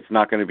it's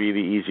not going to be the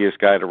easiest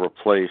guy to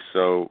replace.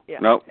 So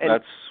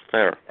that's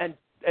fair.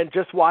 And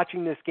just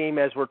watching this game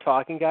as we're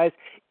talking, guys,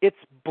 it's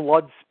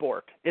blood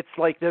sport. It's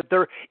like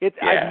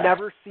I've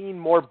never seen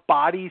more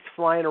bodies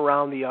flying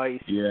around the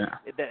ice. Yeah,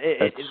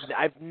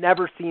 I've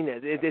never seen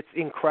it. It's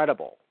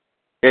incredible.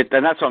 And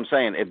that's what I'm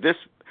saying. If this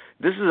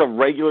is a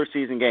regular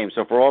season game,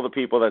 so for all the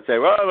people that say,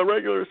 "Well, the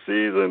regular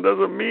season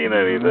doesn't mean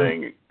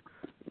anything,"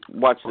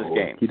 watch this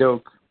game.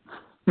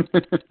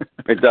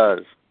 It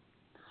does.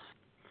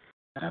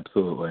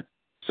 Absolutely.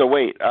 So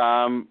wait.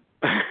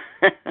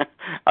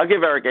 I'll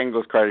give Eric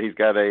Engels credit. He's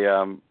got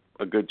a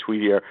good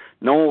tweet here.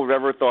 No one would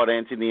have ever thought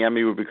Antti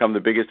Niemi would become the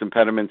biggest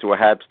impediment to a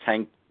Habs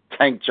tank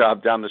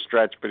job down the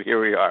stretch, but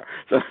here we are.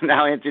 So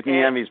now Antti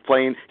Niemi's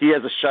playing. He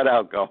has a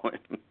shutout going.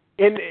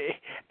 And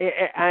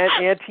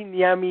Antti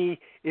Niemi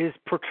is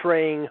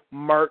portraying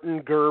Martin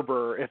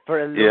Gerber.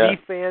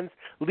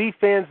 Leaf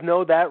fans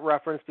know that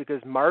reference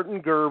because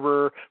Martin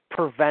Gerber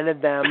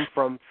prevented them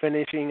from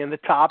finishing in the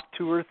top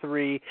 2 or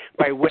 3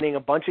 by winning a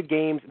bunch of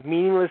games,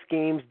 meaningless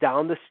games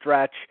down the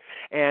stretch.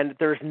 And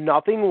there's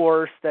nothing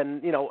worse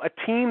than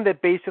a team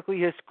that basically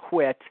has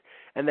quit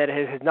and that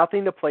has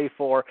nothing to play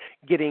for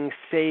getting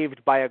saved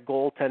by a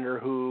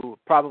goaltender who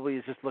probably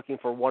is just looking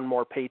for one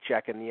more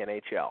paycheck in the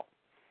NHL.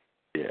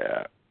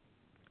 Yeah.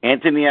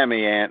 Antti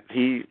Niemi,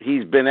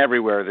 he's been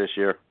everywhere this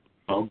year.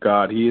 Oh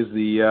God, he is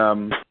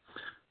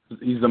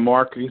he's the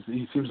Mark. He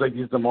seems like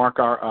he's the Mark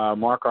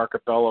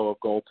Arcabello of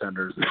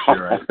goaltenders this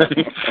year. I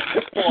think.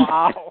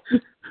 Wow.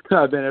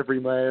 I've been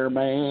everywhere,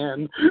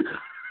 man.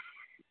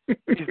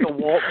 He's the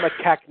Walt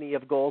McKechnie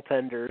of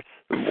goaltenders.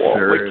 Walt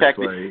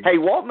McKechnie. Hey,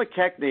 Walt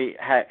McKechnie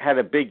had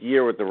a big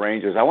year with the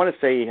Rangers. I want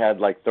to say he had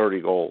like 30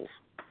 goals.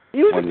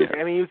 He was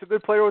he was a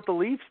good player with the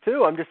Leafs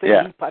too. I'm just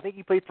saying. I think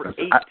he played for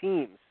 8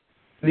 teams.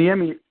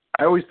 Niemi,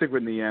 I always think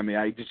with Niemi,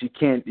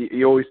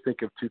 you always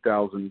think of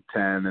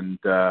 2010 and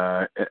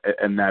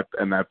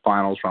that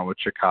finals run with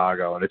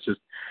Chicago, and it's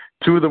just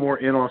two of the more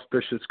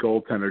inauspicious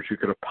goaltenders you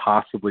could have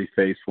possibly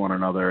faced one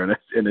another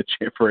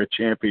for a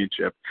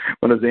championship.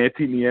 When it was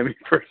Antti Niemi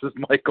versus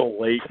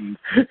Michael Leighton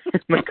in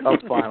the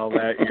Cup final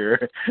that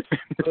year,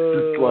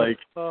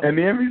 and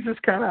Niemi's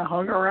just kind of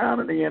hung around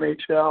in the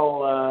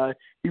NHL.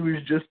 He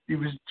was just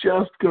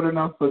good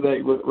enough for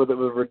that with a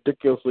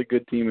ridiculously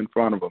good team in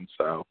front of him.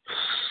 So,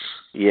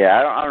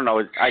 yeah, I don't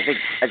know. I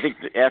think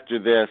after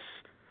this,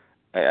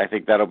 I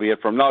think that'll be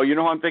it from. No, you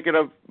know who I'm thinking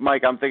of,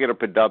 Mike? I'm thinking of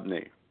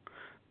Podubny.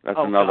 That's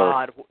another.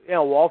 God. Yeah,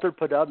 Walter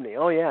Podubny.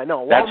 Oh yeah,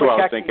 no. That's what I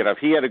was thinking of.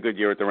 He had a good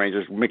year with the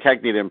Rangers.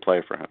 McKechnie didn't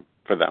play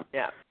for them.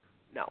 Yeah,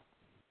 no.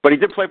 But he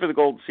did play for the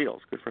Golden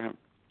Seals. Good for him.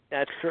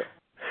 That's true.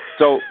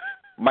 So,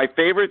 my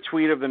favorite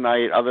tweet of the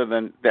night, other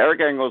than the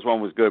Eric Engels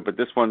one, was good, but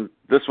this one's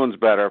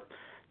better.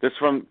 This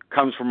one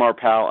comes from our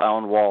pal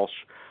Alan Walsh.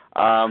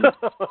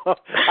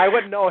 I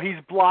wouldn't know. He's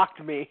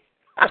blocked me.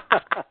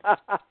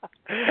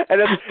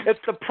 And it's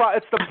the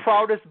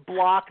proudest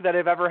block that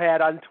I've ever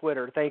had on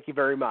Twitter. Thank you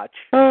very much.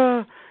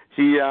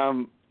 He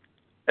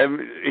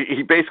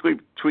basically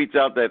tweets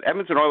out that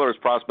Edmonton Oilers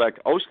prospect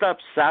Ostap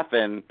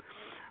Safin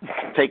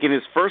taking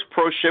his first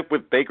pro ship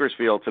with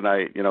Bakersfield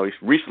tonight. He's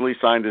recently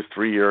signed his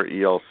 3-year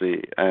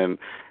ELC, and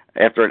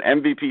after an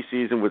MVP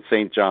season with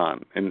St.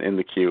 John in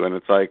the queue. And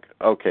it's like,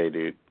 okay,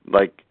 dude,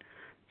 like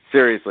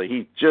seriously,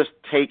 he's just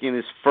taking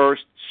his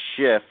first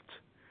shift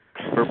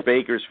for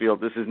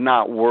Bakersfield. This is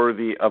not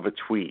worthy of a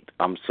tweet.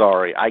 I'm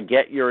sorry. I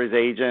get you're his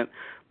agent,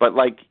 but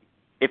like,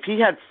 if he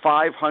had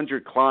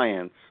 500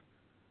 clients,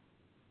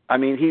 I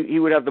mean, he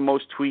would have the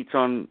most tweets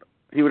on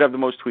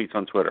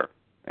Twitter.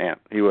 Yeah,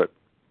 he would.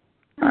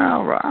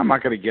 Well, I'm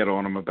not going to get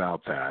on him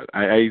about that.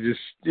 I just,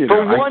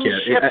 For one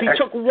shift, he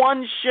took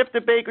one shift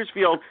at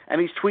Bakersfield,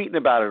 and he's tweeting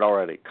about it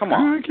already. Come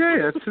on.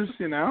 Okay, that's just,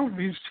 you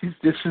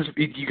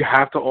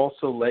have to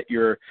also let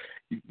your,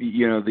 the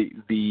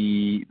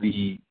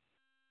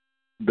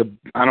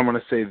I don't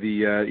want to say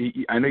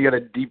I know you got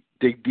to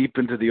dig deep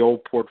into the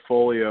old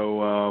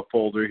portfolio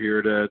folder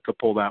here to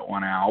pull that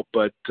one out,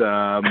 but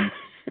I'm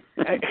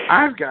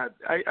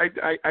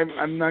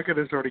not going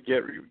to sort of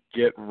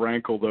get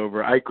rankled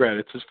over. I get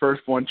it's his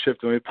first one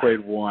shift, only played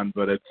one,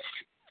 but it's.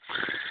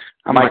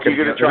 I'm Mike, not going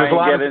to try and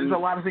get in. There's a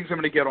lot of things I'm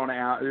going to get on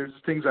Al. There's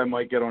things I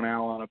might get on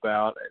Alan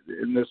about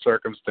in this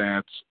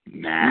circumstance.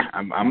 Nah,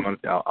 I'm going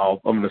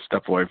to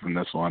step away from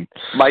this one.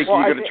 Mike, you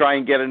going to try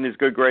and get in his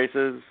good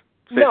graces?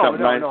 No.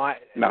 Like I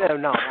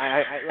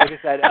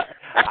said,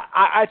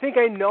 I think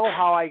I know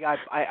how I got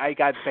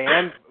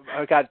banned.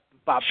 I got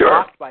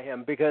blocked by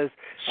him because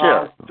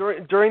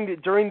during the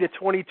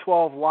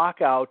 2012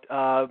 lockout,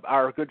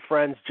 our good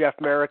friends Jeff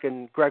Merrick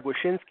and Greg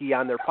Wyshynski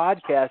on their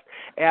podcast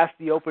asked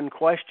the open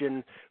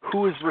question,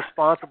 who is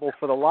responsible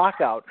for the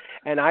lockout?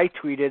 And I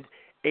tweeted,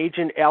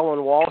 Agent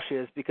Alan Walsh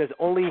is, because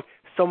only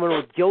someone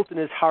with guilt in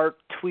his heart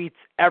tweets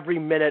every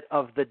minute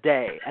of the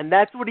day. And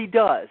that's what he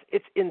does.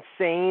 It's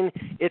insane.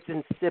 It's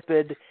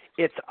insipid.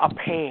 It's a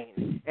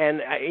pain.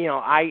 And,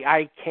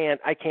 I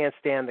can't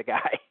stand the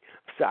guy.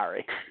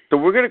 Sorry. So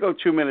we're going to go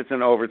 2 minutes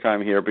in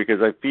overtime here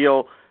because I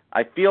feel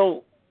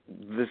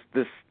this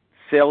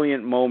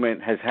salient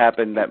moment has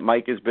happened that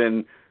Mike has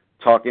been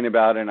talking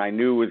about and I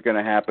knew was going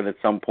to happen at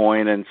some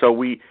point. And so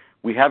we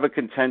have a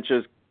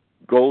contentious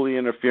goalie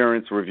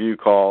interference review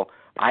call.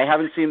 I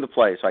haven't seen the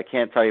play, so I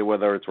can't tell you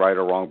whether it's right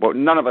or wrong, but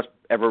none of us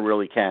ever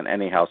really can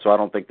anyhow, so I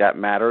don't think that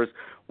matters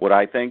what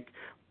I think.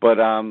 But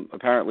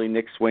apparently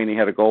Nick Swaney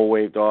had a goal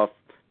waved off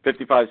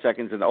 55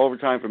 seconds in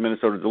overtime for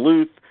Minnesota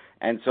Duluth,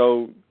 and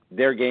so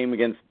their game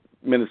against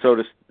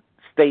Minnesota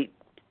State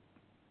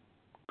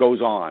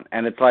goes on.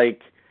 And it's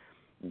like,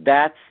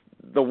 that's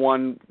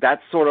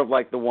sort of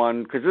like the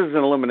one, because this is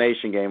an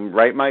elimination game,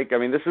 right, Mike? I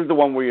mean, this is the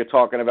one where you're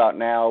talking about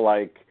now,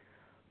 like,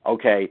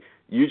 okay,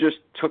 you just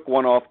took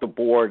one off the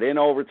board in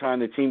overtime.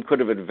 The team could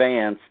have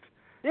advanced.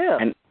 Yeah.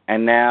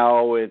 And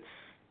now it's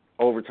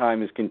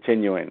overtime is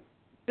continuing.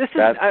 This is,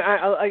 like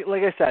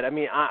I said, I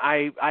mean,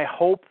 I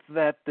hope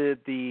that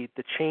the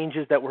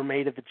changes that were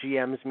made at the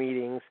GM's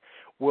meetings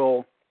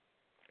will,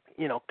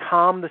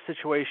 calm the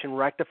situation,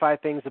 rectify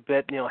things a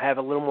bit, have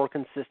a little more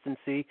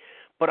consistency.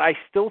 But I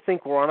still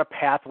think we're on a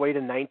pathway to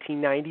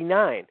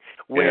 1999,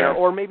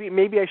 or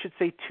maybe I should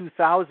say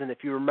 2000.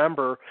 If you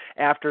remember,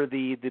 after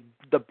the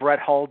Brett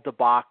Hull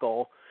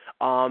debacle,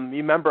 you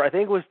remember, I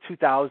think it was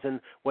 2000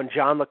 when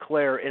John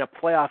LeClair in a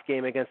playoff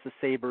game against the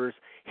Sabres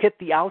hit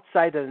the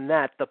outside of the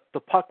net. The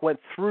puck went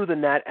through the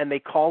net, and they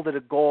called it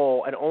a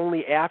goal. And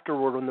only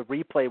afterward, when the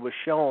replay was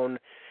shown,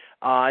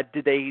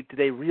 did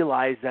they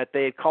realize that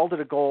they had called it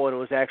a goal and it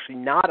was actually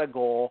not a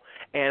goal?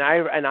 And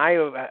I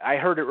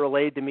heard it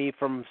relayed to me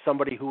from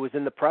somebody who was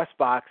in the press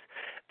box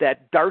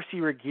that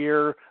Darcy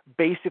Regier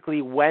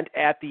basically went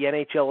at the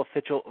NHL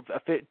official,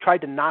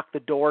 tried to knock the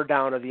door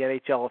down of the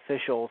NHL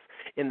officials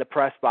in the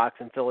press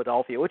box in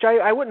Philadelphia, which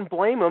I wouldn't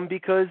blame him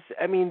because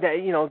I mean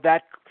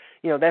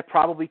that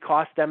probably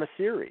cost them a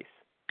series.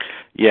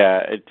 Yeah,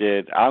 it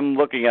did. I'm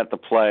looking at the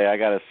play. I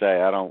got to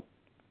say, I don't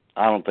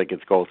think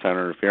it's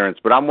goaltender interference,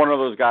 but I'm one of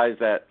those guys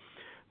that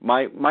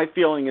my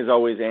feeling is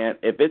always,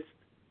 if it's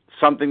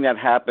something that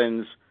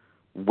happens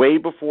way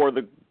before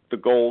the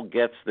goal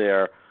gets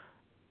there,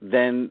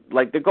 then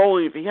like the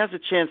goalie, if he has a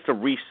chance to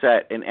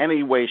reset in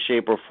any way,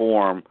 shape, or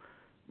form,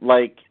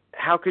 like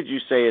how could you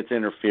say it's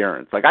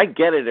interference? Like I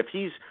get it if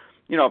he's,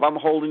 if I'm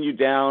holding you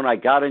down, I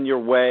got in your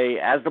way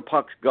as the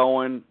puck's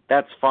going,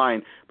 that's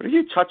fine. But if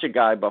you touch a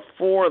guy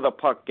before the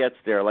puck gets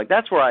there, like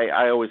that's where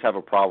I always have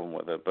a problem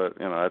with it. But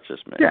that's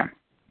just me. Yeah,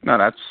 no,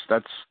 that's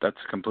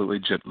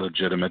completely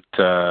legitimate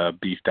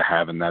beef to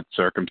have in that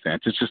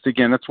circumstance. It's just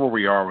again, that's where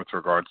we are with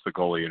regards to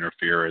goalie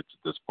interference at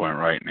this point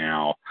right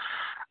now.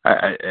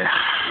 I've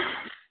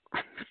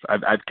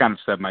kind of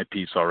said my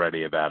piece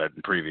already about it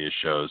in previous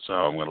shows, so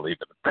I'm going to leave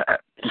it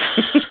at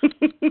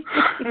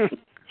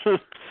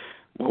that.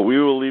 Well,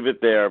 we will leave it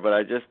there, but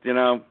I just,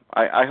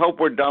 I hope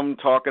we're done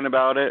talking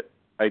about it.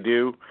 I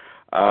do.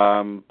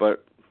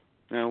 But,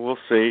 we'll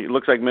see. It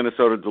looks like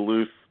Minnesota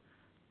Duluth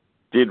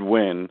did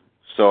win,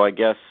 so I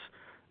guess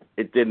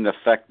it didn't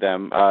affect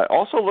them.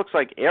 Also looks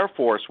like Air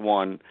Force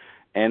won,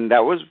 and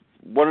that was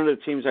one of the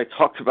teams I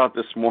talked about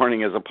this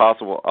morning as a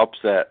possible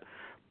upset.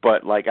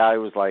 But, I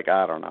was like,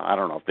 I don't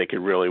know if they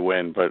could really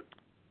win, but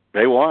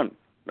they won.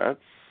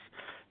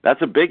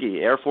 That's a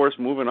biggie. Air Force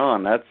moving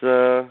on. That's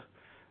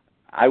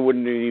I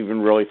wouldn't have even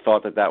really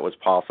thought that was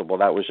possible.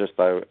 That was just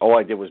all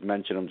I did was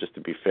mention them just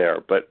to be fair.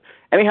 But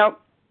anyhow,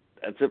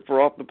 that's it for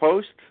Off the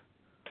Post.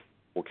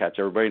 We'll catch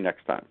everybody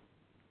next time.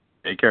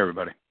 Take care,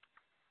 everybody.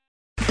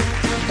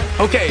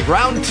 Okay,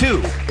 round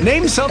 2.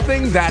 Name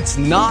something that's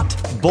not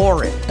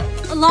boring.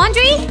 A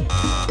laundry?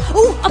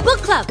 Ooh, a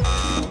book club.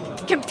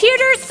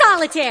 Computer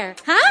solitaire,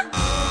 huh?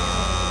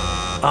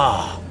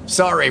 Ah,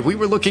 sorry, we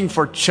were looking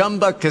for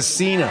Chumba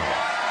Casino.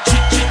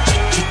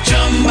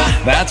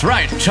 That's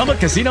right,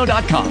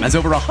 ChumbaCasino.com has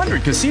over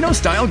 100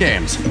 casino-style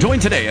games. Join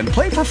today and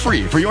play for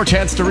free for your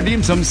chance to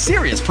redeem some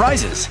serious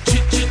prizes.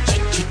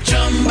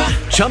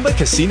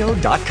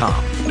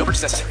 ChumbaCasino.com. No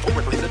purchase necessary. Void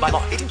where prohibited by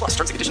law. 18+ terms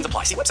and conditions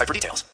apply. See website for details.